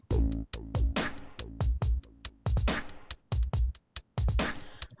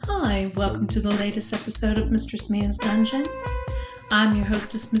Hi, welcome to the latest episode of Mistress Mia's Dungeon. I'm your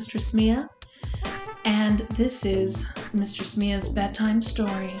hostess, Mistress Mia, and this is Mistress Mia's Bedtime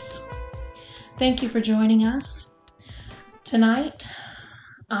Stories. Thank you for joining us. Tonight,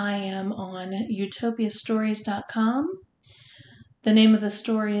 I am on utopiastories.com. The name of the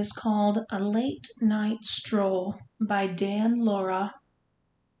story is called A Late Night Stroll by Dan Laura.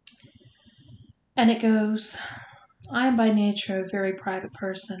 And it goes, I am by nature a very private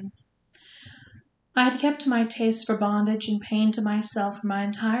person. I had kept my taste for bondage and pain to myself for my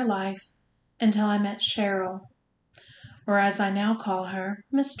entire life until I met Cheryl, or as I now call her,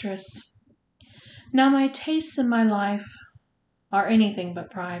 Mistress. Now my tastes in my life are anything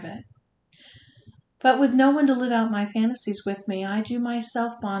but private. But with no one to live out my fantasies with me, I do my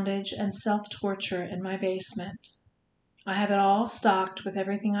self-bondage and self-torture in my basement. I have it all stocked with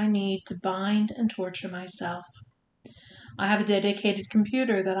everything I need to bind and torture myself. I have a dedicated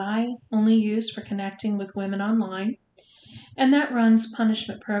computer that I only use for connecting with women online, and that runs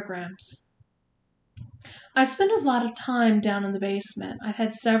punishment programs. I spend a lot of time down in the basement. I've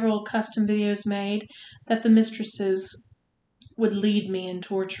had several custom videos made that the mistresses would lead me in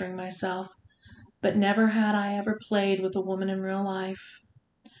torturing myself, but never had I ever played with a woman in real life.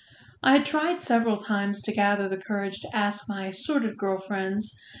 I had tried several times to gather the courage to ask my assorted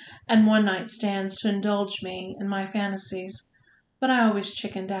girlfriends and one-night stands to indulge me in my fantasies, but I always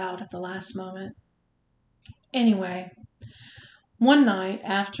chickened out at the last moment. Anyway, one night,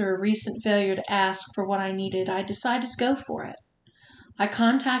 after a recent failure to ask for what I needed, I decided to go for it. I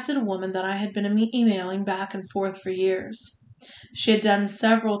contacted a woman that I had been emailing back and forth for years. She had done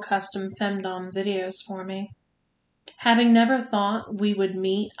several custom femdom videos for me. Having never thought we would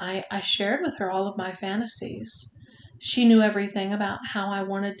meet, I shared with her all of my fantasies. She knew everything about how I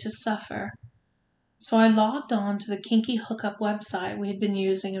wanted to suffer. So I logged on to the kinky hookup website we had been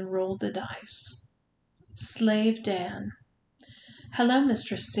using and rolled the dice. Slave Dan. Hello,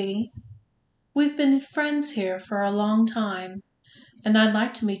 Mistress C. We've been friends here for a long time, and I'd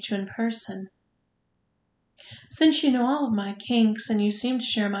like to meet you in person. Since you know all of my kinks and you seem to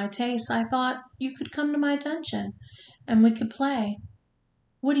share my tastes, I thought you could come to my dungeon and we could play.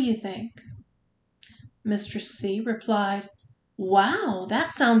 What do you think? Mistress C replied, Wow,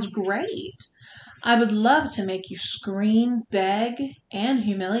 that sounds great. I would love to make you scream, beg, and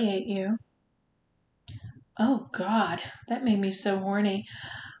humiliate you. Oh, God, that made me so horny.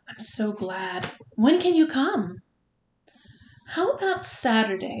 I'm so glad. When can you come? How about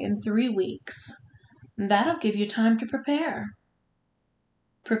Saturday in 3 weeks? That'll give you time to prepare.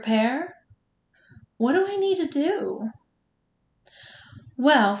 Prepare? What do I need to do?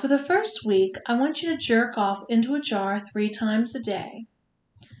 Well, for the first week, I want you to jerk off into a jar 3 times a day.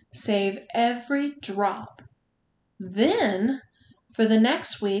 Save every drop. Then, for the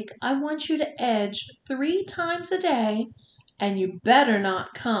next week, I want you to edge 3 times a day, and you better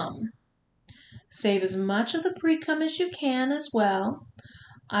not come. Save as much of the pre-cum as you can as well.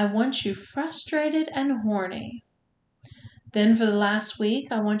 I want you frustrated and horny. Then for the last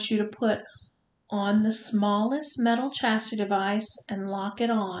week, I want you to put on the smallest metal chastity device and lock it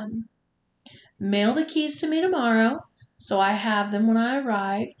on. Mail the keys to me tomorrow, so I have them when I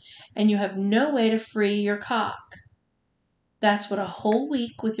arrive, and you have no way to free your cock. That's what a whole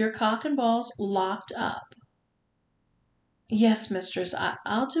week with your cock and balls locked up. Yes, mistress,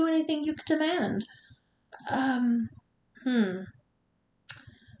 I'll do anything you demand.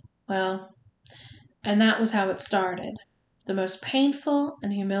 Well, and that was how it started. The most painful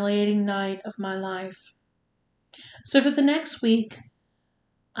and humiliating night of my life. So for the next week,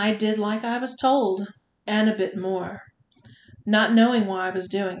 I did like I was told, and a bit more. Not knowing why I was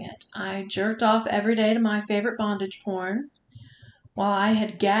doing it, I jerked off every day to my favorite bondage porn, while I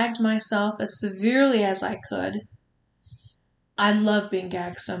had gagged myself as severely as I could. I love being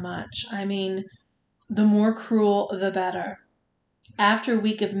gagged so much. I mean, the more cruel, the better. After a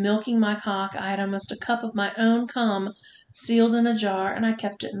week of milking my cock, I had almost a cup of my own cum sealed in a jar, and I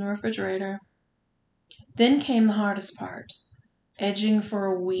kept it in the refrigerator. Then came the hardest part, edging for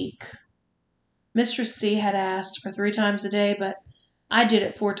a week. Mistress C had asked for 3 times a day, but I did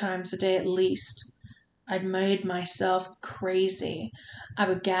it 4 times a day at least. I'd made myself crazy. I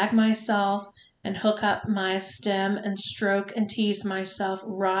would gag myself and hook up my stem and stroke and tease myself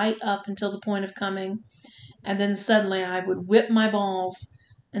right up until the point of coming, and then suddenly I would whip my balls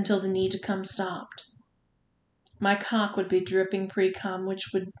until the need to come stopped. My cock would be dripping pre-cum,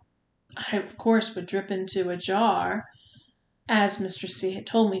 which I of course would drip into a jar, as Mistress C had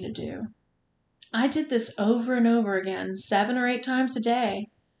told me to do. I did this over and over again, 7 or 8 times a day.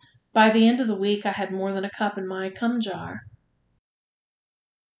 By the end of the week, I had more than a cup in my cum jar.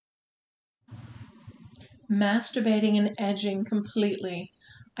 Masturbating and edging completely,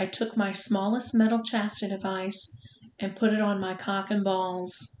 I took my smallest metal chastity device and put it on my cock and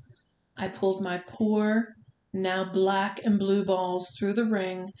balls. I pulled my poor, now black and blue balls through the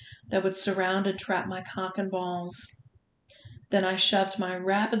ring that would surround and trap my cock and balls. Then I shoved my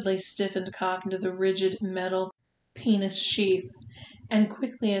rapidly stiffened cock into the rigid metal penis sheath and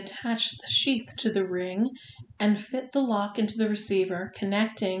quickly attached the sheath to the ring and fit the lock into the receiver,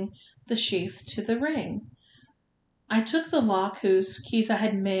 connecting the sheath to the ring. I took the lock, whose keys I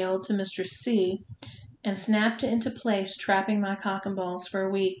had mailed to Mistress C, and snapped it into place, trapping my cock and balls for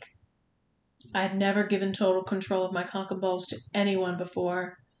a week. I had never given total control of my cock and balls to anyone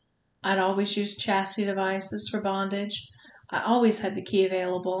before. I'd always used chastity devices for bondage. I always had the key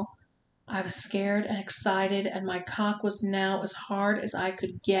available. I was scared and excited, and my cock was now as hard as I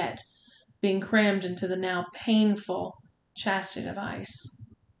could get, being crammed into the now painful chastity device.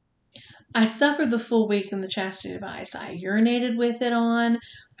 I suffered the full week in the chastity device. I urinated with it on.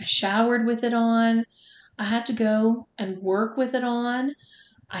 I showered with it on. I had to go and work with it on.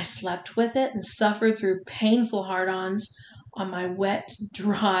 I slept with it and suffered through painful hard-ons on my wet,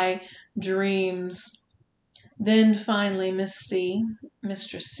 dry dreams. Then finally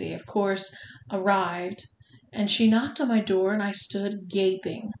Mistress C, of course, arrived, and she knocked on my door, and I stood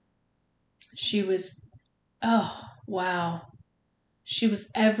gaping. She was, oh, wow. She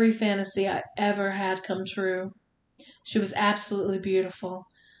was every fantasy I ever had come true. She was absolutely beautiful.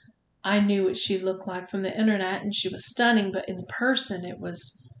 I knew what she looked like from the internet, and she was stunning, but in person it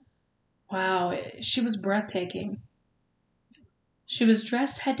was, wow, she was breathtaking. She was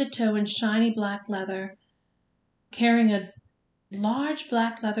dressed head to toe in shiny black leather, carrying a large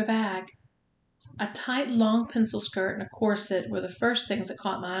black leather bag. A tight, long pencil skirt and a corset were the first things that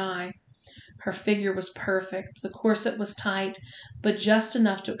caught my eye. Her figure was perfect. The corset was tight, but just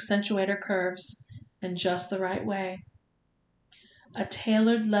enough to accentuate her curves, and just the right way. A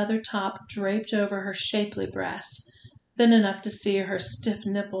tailored leather top draped over her shapely breasts, thin enough to see her stiff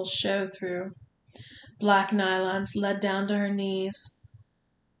nipples show through. Black nylons led down to her knees.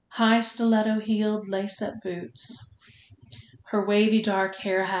 High stiletto-heeled lace-up boots. Her wavy dark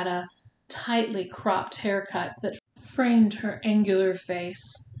hair had a tightly cropped haircut that framed her angular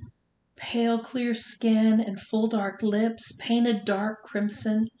face. Pale clear skin and full dark lips, painted dark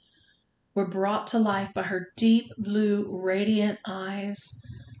crimson, were brought to life by her deep blue radiant eyes.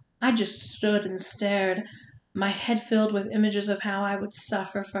 I just stood and stared, my head filled with images of how I would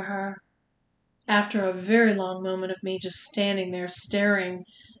suffer for her. After a very long moment of me just standing there staring,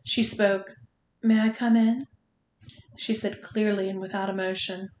 she spoke. "May I come in?" she said clearly and without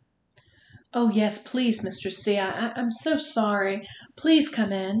emotion. "Oh, yes, please, Mistress C. I'm so sorry. Please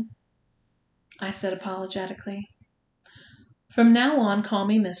come in," I said apologetically. "From now on call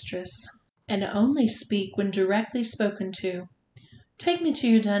me Mistress, and only speak when directly spoken to. Take me to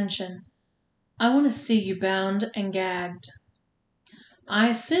your dungeon. I want to see you bound and gagged." I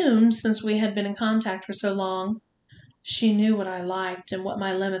assumed, since we had been in contact for so long, she knew what I liked and what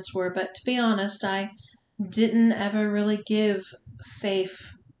my limits were, but to be honest, I didn't ever really give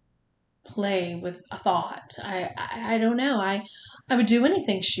safe play with a thought. I don't know. I would do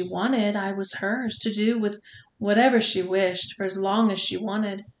anything she wanted. I was hers to do with whatever she wished for as long as she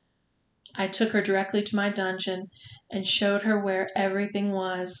wanted. I took her directly to my dungeon and showed her where everything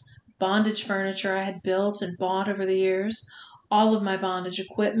was. Bondage furniture I had built and bought over the years, all of my bondage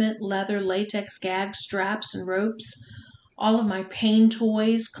equipment, leather, latex gags, straps, and ropes, all of my pain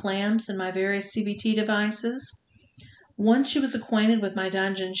toys, clamps, and my various CBT devices. Once she was acquainted with my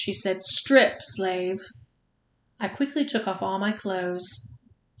dungeon, she said, "Strip, slave." I quickly took off all my clothes.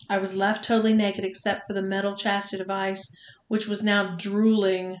 I was left totally naked except for the metal chastity device, which was now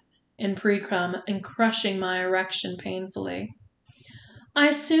drooling in pre-cum and crushing my erection painfully. "I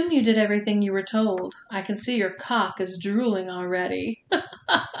assume you did everything you were told. I can see your cock is drooling already."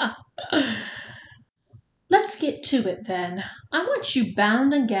 "Let's get to it, then. I want you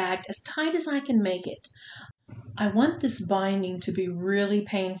bound and gagged as tight as I can make it. I want this binding to be really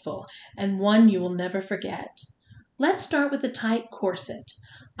painful, and one you will never forget. Let's start with the tight corset.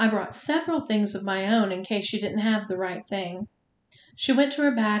 I brought several things of my own in case you didn't have the right thing." She went to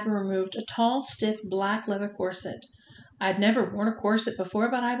her bag and removed a tall, stiff, black leather corset. I had never worn a corset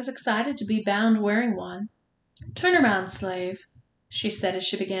before, but I was excited to be bound wearing one. "Turn around, slave," she said as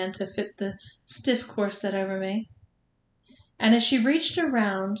she began to fit the stiff corset over me. And as she reached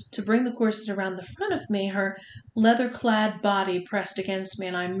around to bring the corset around the front of me, her leather-clad body pressed against me,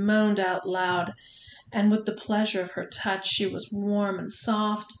 and I moaned out loud. And with the pleasure of her touch, she was warm and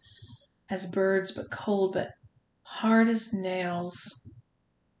soft as birds, but cold, but hard as nails.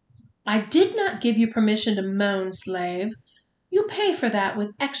 I did not give you permission to moan, slave. You'll pay for that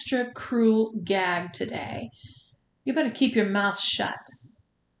with extra cruel gag today. You better keep your mouth shut."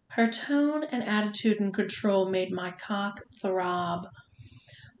 Her tone and attitude and control made my cock throb.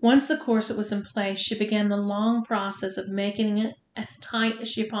 Once the corset was in place, she began the long process of making it as tight as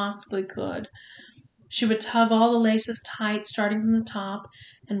she possibly could. She would tug all the laces tight, starting from the top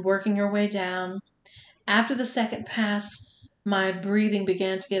and working her way down. After the second pass, my breathing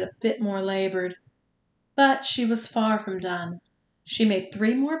began to get a bit more labored. But she was far from done. She made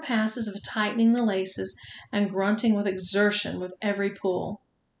 3 more passes of tightening the laces and grunting with exertion with every pull.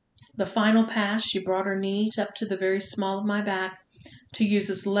 The final pass, she brought her knee up to the very small of my back to use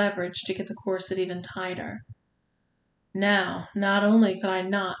as leverage to get the corset even tighter. Now, not only could I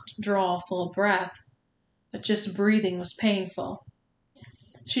not draw a full breath, but just breathing was painful.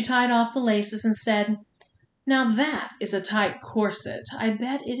 She tied off the laces and said, "Now that is a tight corset. I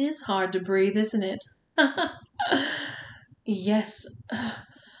bet it is hard to breathe, isn't it?" "Yes,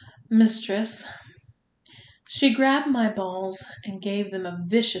 mistress." She grabbed my balls and gave them a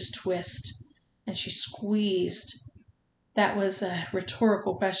vicious twist, and she squeezed. "That was a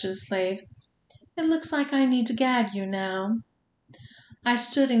rhetorical question, slave. It looks like I need to gag you now." I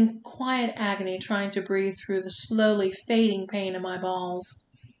stood in quiet agony, trying to breathe through the slowly fading pain in my balls.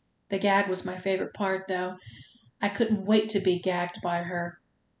 The gag was my favorite part, though. I couldn't wait to be gagged by her.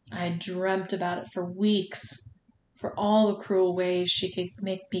 I had dreamt about it for weeks, for all the cruel ways she could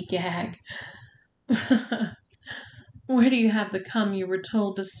make me gag. "Where do you have the cum you were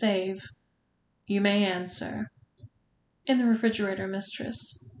told to save?" "You may answer." "In the refrigerator,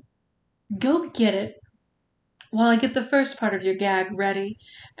 mistress." "Go get it while I get the first part of your gag ready,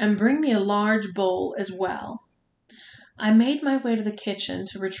 and bring me a large bowl as well." I made my way to the kitchen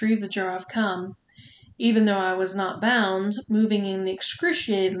to retrieve the jar of cum. Even though I was not bound, moving in the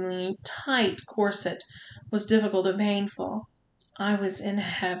excruciatingly tight corset was difficult and painful. I was in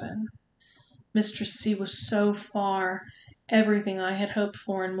heaven. Mistress C was so far everything I had hoped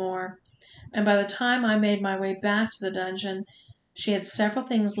for and more, and by the time I made my way back to the dungeon, she had several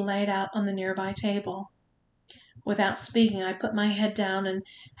things laid out on the nearby table. Without speaking, I put my head down and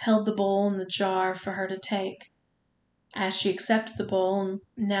held the bowl and the jar for her to take. As she accepted the bowl and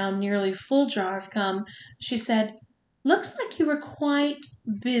now nearly full jar of cum, she said, "Looks like you were quite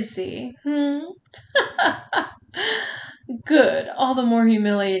busy, Good, all the more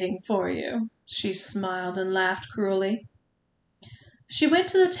humiliating for you." She smiled and laughed cruelly. She went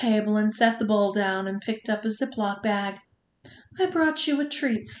to the table and set the bowl down and picked up a Ziploc bag. "I brought you a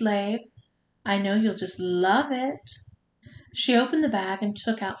treat, slave. I know you'll just love it." She opened the bag and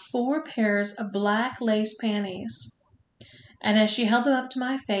took out 4 pairs of black lace panties. And as she held them up to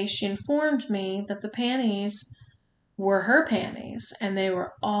my face, she informed me that the panties were her panties, and they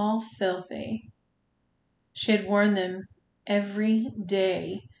were all filthy. She had worn them every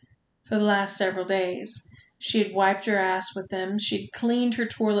day for the last several days. She had wiped her ass with them, she had cleaned her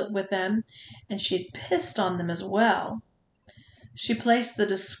toilet with them, and she had pissed on them as well. She placed the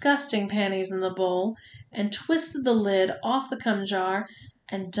disgusting panties in the bowl and twisted the lid off the cum jar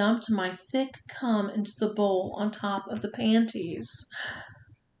and dumped my thick cum into the bowl on top of the panties.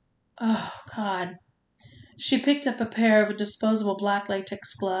 Oh, God. She picked up a pair of disposable black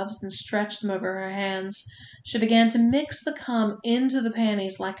latex gloves and stretched them over her hands. She began to mix the cum into the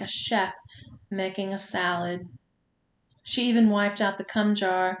panties like a chef making a salad. She even wiped out the cum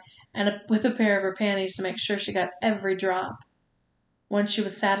jar with a pair of her panties to make sure she got every drop. Once she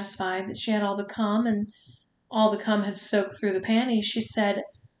was satisfied that she had all the cum and all the cum had soaked through the panties, she said,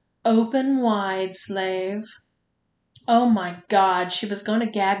 "Open wide, slave." Oh my God, she was going to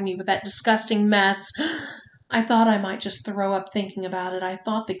gag me with that disgusting mess. I thought I might just throw up thinking about it. I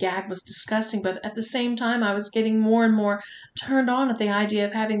thought the gag was disgusting, but at the same time I was getting more and more turned on at the idea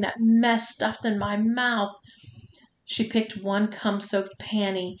of having that mess stuffed in my mouth. She picked one cum-soaked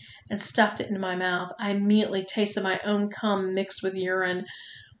panty and stuffed it into my mouth. I immediately tasted my own cum mixed with urine.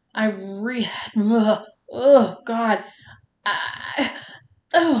 Oh, God.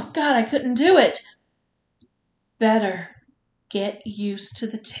 I couldn't do it. Better get used to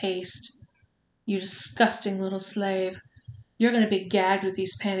the taste, you disgusting little slave. You're going to be gagged with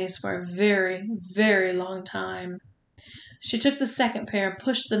these panties for a very, very long time. She took the second pair and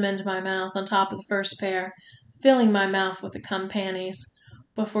pushed them into my mouth on top of the first pair, filling my mouth with the cum panties,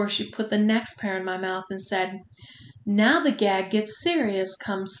 before she put the next pair in my mouth and said, "Now the gag gets serious,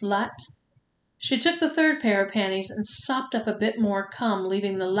 cum slut." She took the third pair of panties and sopped up a bit more cum,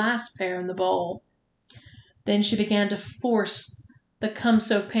 leaving the last pair in the bowl. Then she began to force the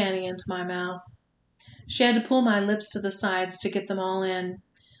cum-soaked panty into my mouth. She had to pull my lips to the sides to get them all in.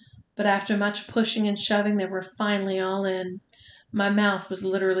 But after much pushing and shoving, they were finally all in. My mouth was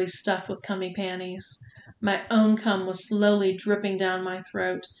literally stuffed with cummy panties. My own cum was slowly dripping down my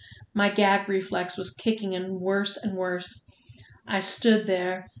throat. My gag reflex was kicking in worse and worse. I stood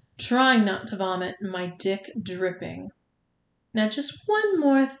there, trying not to vomit, and my dick dripping. Now just one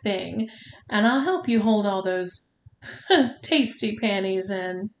more thing, and I'll help you hold all those tasty panties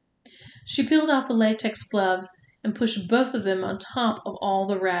in. She peeled off the latex gloves and pushed both of them on top of all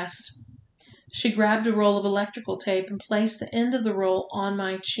the rest. She grabbed a roll of electrical tape and placed the end of the roll on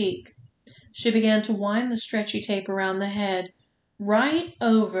my cheek. She began to wind the stretchy tape around the head, right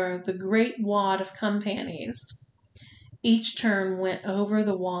over the great wad of cum panties. Each turn went over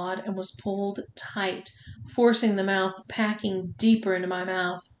the wad and was pulled tight, forcing the mouth packing deeper into my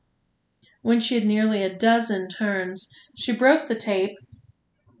mouth. When she had nearly a dozen turns, she broke the tape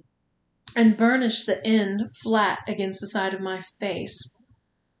and burnished the end flat against the side of my face.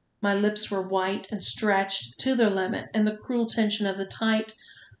 My lips were white and stretched to their limit, and the cruel tension of the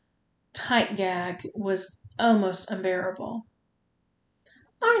tight gag was almost unbearable.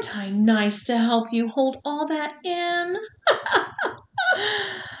 Aren't I nice to help you hold all that in?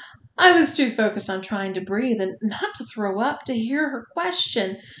 I was too focused on trying to breathe and not to throw up to hear her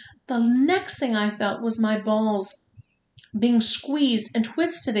question. The next thing I felt was my balls being squeezed and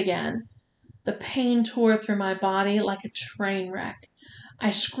twisted again. The pain tore through my body like a train wreck.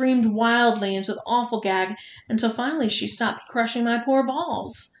 I screamed wildly into the awful gag until finally she stopped crushing my poor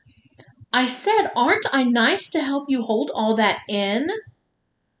balls. I said, aren't I nice to help you hold all that in?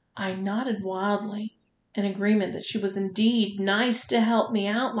 I nodded wildly in agreement that she was indeed nice to help me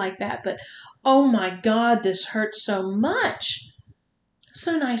out like that, but oh my God, this hurt so much.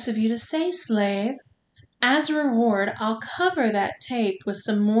 So nice of you to say, slave. As a reward, I'll cover that tape with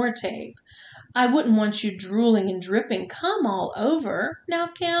some more tape. I wouldn't want you drooling and dripping cum all over. Now,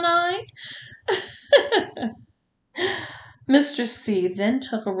 can I? Mistress C then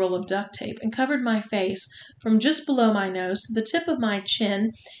took a roll of duct tape and covered my face from just below my nose to the tip of my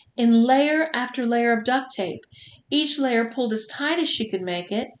chin in layer after layer of duct tape. Each layer pulled as tight as she could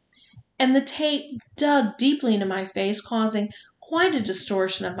make it, and the tape dug deeply into my face, causing quite a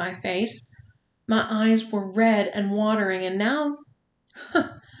distortion of my face. My eyes were red and watering, and now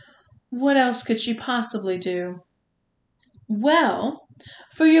what else could she possibly do? Well,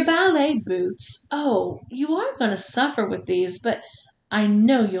 for your ballet boots, oh, you are going to suffer with these, but I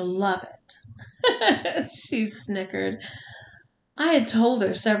know you'll love it. She snickered. I had told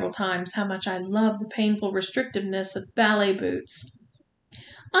her several times how much I loved the painful restrictiveness of ballet boots.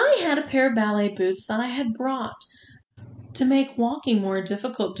 I had a pair of ballet boots that I had brought to make walking more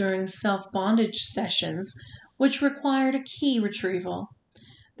difficult during self-bondage sessions, which required a key retrieval.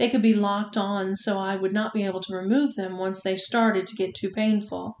 They could be locked on so I would not be able to remove them once they started to get too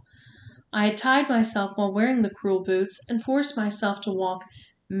painful. I had tied myself while wearing the cruel boots and forced myself to walk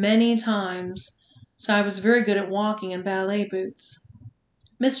many times, so I was very good at walking in ballet boots.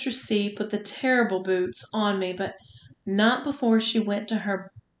 Mistress C put the terrible boots on me, but not before she went to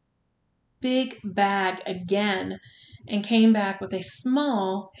her big bag again and came back with a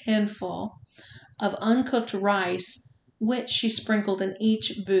small handful of uncooked rice, which she sprinkled in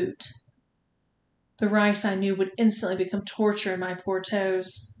each boot. The rice, I knew, would instantly become torture in my poor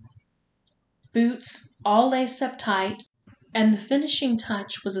toes. Boots all laced up tight, and the finishing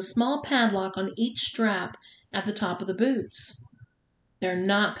touch was a small padlock on each strap at the top of the boots. They're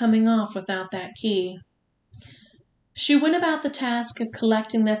not coming off without that key. She went about the task of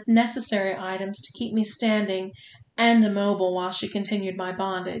collecting the necessary items to keep me standing and immobile while she continued my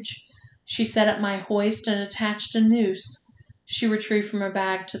bondage. She set up my hoist and attached a noose. She retrieved from her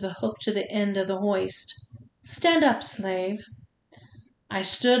bag to the hook to the end of the hoist. Stand up, slave. I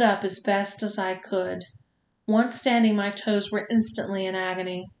stood up as best as I could. Once standing, my toes were instantly in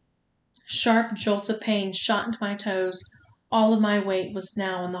agony. Sharp jolts of pain shot into my toes. All of my weight was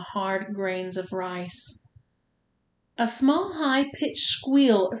now on the hard grains of rice. A small high-pitched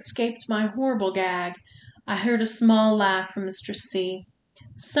squeal escaped my horrible gag. I heard a small laugh from Mistress C.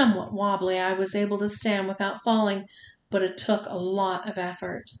 Somewhat wobbly, I was able to stand without falling, but it took a lot of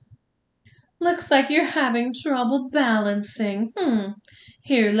effort. Looks like you're having trouble balancing.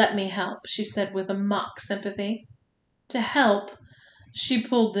 Here, let me help, she said with a mock sympathy. To help, she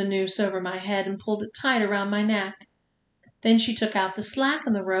pulled the noose over my head and pulled it tight around my neck. Then she took out the slack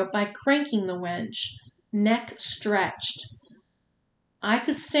in the rope by cranking the winch, neck stretched. I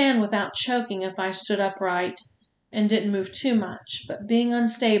could stand without choking if I stood upright and didn't move too much, but being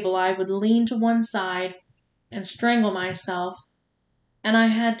unstable, I would lean to one side and strangle myself, and I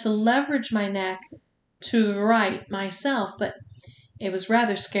had to leverage my neck to the right myself, but It was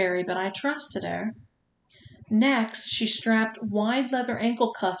rather scary, but I trusted her. Next, she strapped wide leather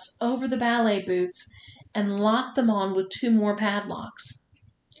ankle cuffs over the ballet boots and locked them on with 2 more padlocks.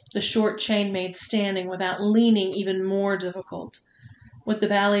 The short chain made standing without leaning even more difficult. With the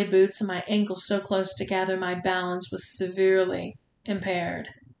ballet boots and my ankles so close together, my balance was severely impaired.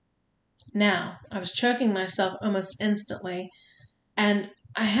 Now, I was choking myself almost instantly, and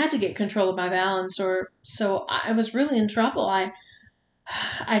I had to get control of my balance, or so I was really in trouble.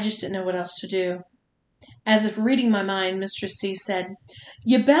 I just didn't know what else to do. As if reading my mind, Mistress C said,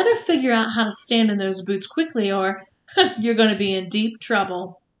 "You better figure out how to stand in those boots quickly, or you're going to be in deep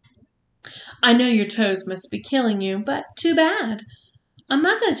trouble. I know your toes must be killing you, but too bad. I'm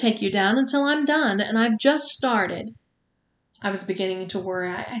not going to take you down until I'm done, and I've just started." I was beginning to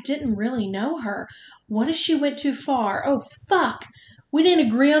worry. I didn't really know her. What if she went too far? Oh, fuck! We didn't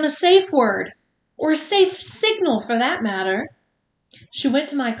agree on a safe word. Or a safe signal, for that matter. She went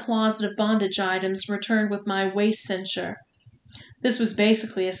to my closet of bondage items and returned with my waist cincher. This was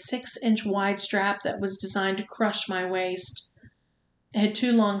basically a 6-inch wide strap that was designed to crush my waist. It had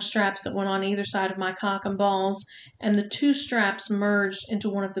 2 long straps that went on either side of my cock and balls, and the 2 straps merged into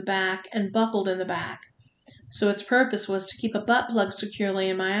one at the back and buckled in the back. So its purpose was to keep a butt plug securely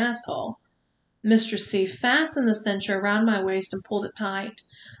in my asshole. Mistress C fastened the cincher around my waist and pulled it tight.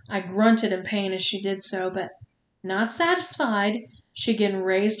 I grunted in pain as she did so, but not satisfied, she again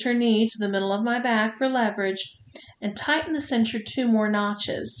raised her knee to the middle of my back for leverage and tightened the cincher 2 more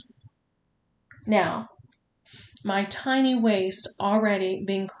notches. Now, my tiny waist already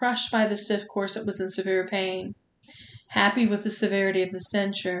being crushed by the stiff corset was in severe pain. Happy with the severity of the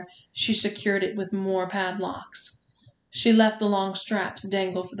cincher, she secured it with more padlocks. She left the long straps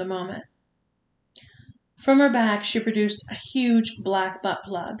dangle for the moment. From her bag she produced a huge black butt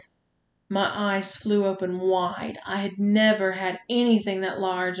plug. My eyes flew open wide. I had never had anything that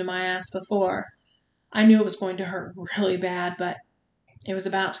large in my ass before. I knew it was going to hurt really bad, but it was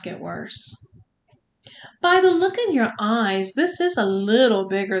about to get worse. "By the look in your eyes, this is a little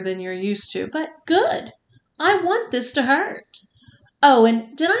bigger than you're used to, but good. I want this to hurt. Oh,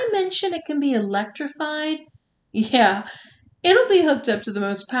 and did I mention it can be electrified? Yeah, it'll be hooked up to the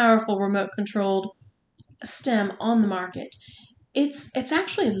most powerful remote-controlled stem on the market. It's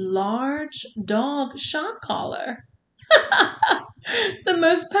actually a large dog shock collar. The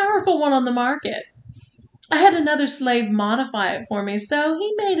most powerful one on the market. I had another slave modify it for me, so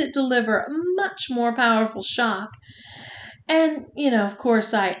he made it deliver a much more powerful shock. And, of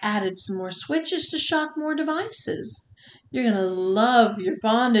course, I added some more switches to shock more devices. You're going to love your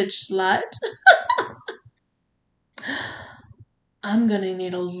bondage, slut." I'm going to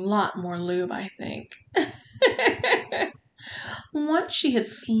need a lot more lube, I think. Once she had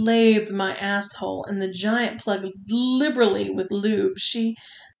slaved my asshole and the giant plug liberally with lube, she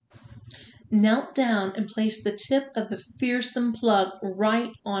knelt down and placed the tip of the fearsome plug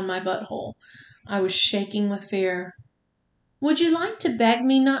right on my butthole. I was shaking with fear. "Would you like to beg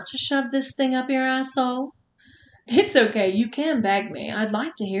me not to shove this thing up your asshole?" "It's okay, you can beg me. I'd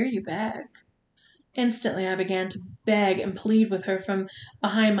like to hear you beg." Instantly I began to beg and plead with her from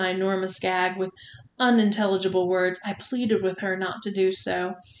behind my enormous gag. With unintelligible words, I pleaded with her not to do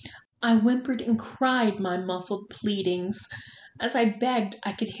so. I whimpered and cried my muffled pleadings. As I begged,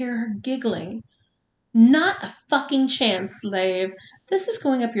 I could hear her giggling. "Not a fucking chance, slave. This is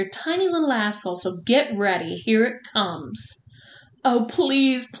going up your tiny little asshole, so get ready. Here it comes." "Oh,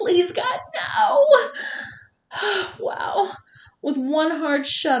 please, please, God, no!" Wow. With one hard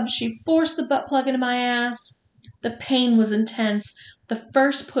shove, she forced the butt plug into my ass. The pain was intense. The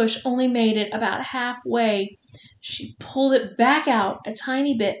first push only made it about halfway. She pulled it back out a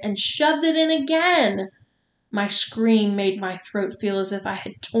tiny bit and shoved it in again. My scream made my throat feel as if I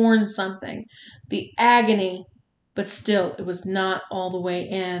had torn something. The agony, but still it was not all the way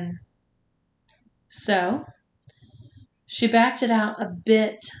in. So, she backed it out a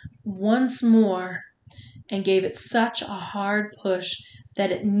bit once more and gave it such a hard push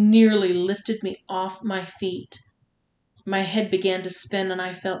that it nearly lifted me off my feet. My head began to spin and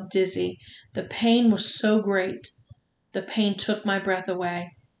I felt dizzy. The pain was so great. The pain took my breath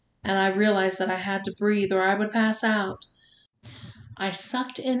away, and I realized that I had to breathe or I would pass out. I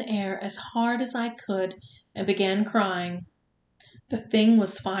sucked in air as hard as I could and began crying. The thing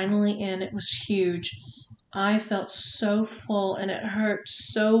was finally in. It was huge. I felt so full and it hurt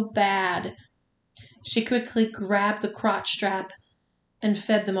so bad. She quickly grabbed the crotch strap and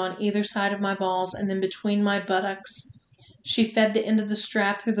fed them on either side of my balls and then between my buttocks. She fed the end of the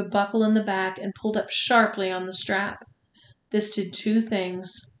strap through the buckle in the back and pulled up sharply on the strap. This did 2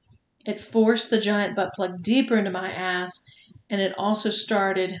 things. It forced the giant butt plug deeper into my ass, and it also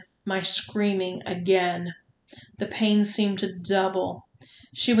started my screaming again. The pain seemed to double.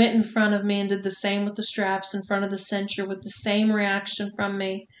 She went in front of me and did the same with the straps in front of the cincher with the same reaction from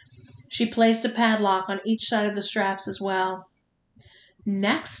me. She placed a padlock on each side of the straps as well.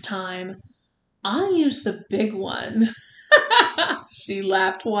 Next time, I'll use the big one. She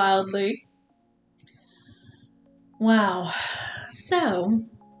laughed wildly. Wow. So,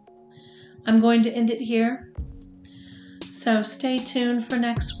 I'm going to end it here. So stay tuned for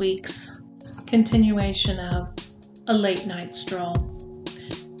next week's continuation of A Late Night Stroll.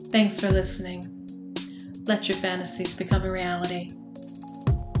 Thanks for listening. Let your fantasies become a reality.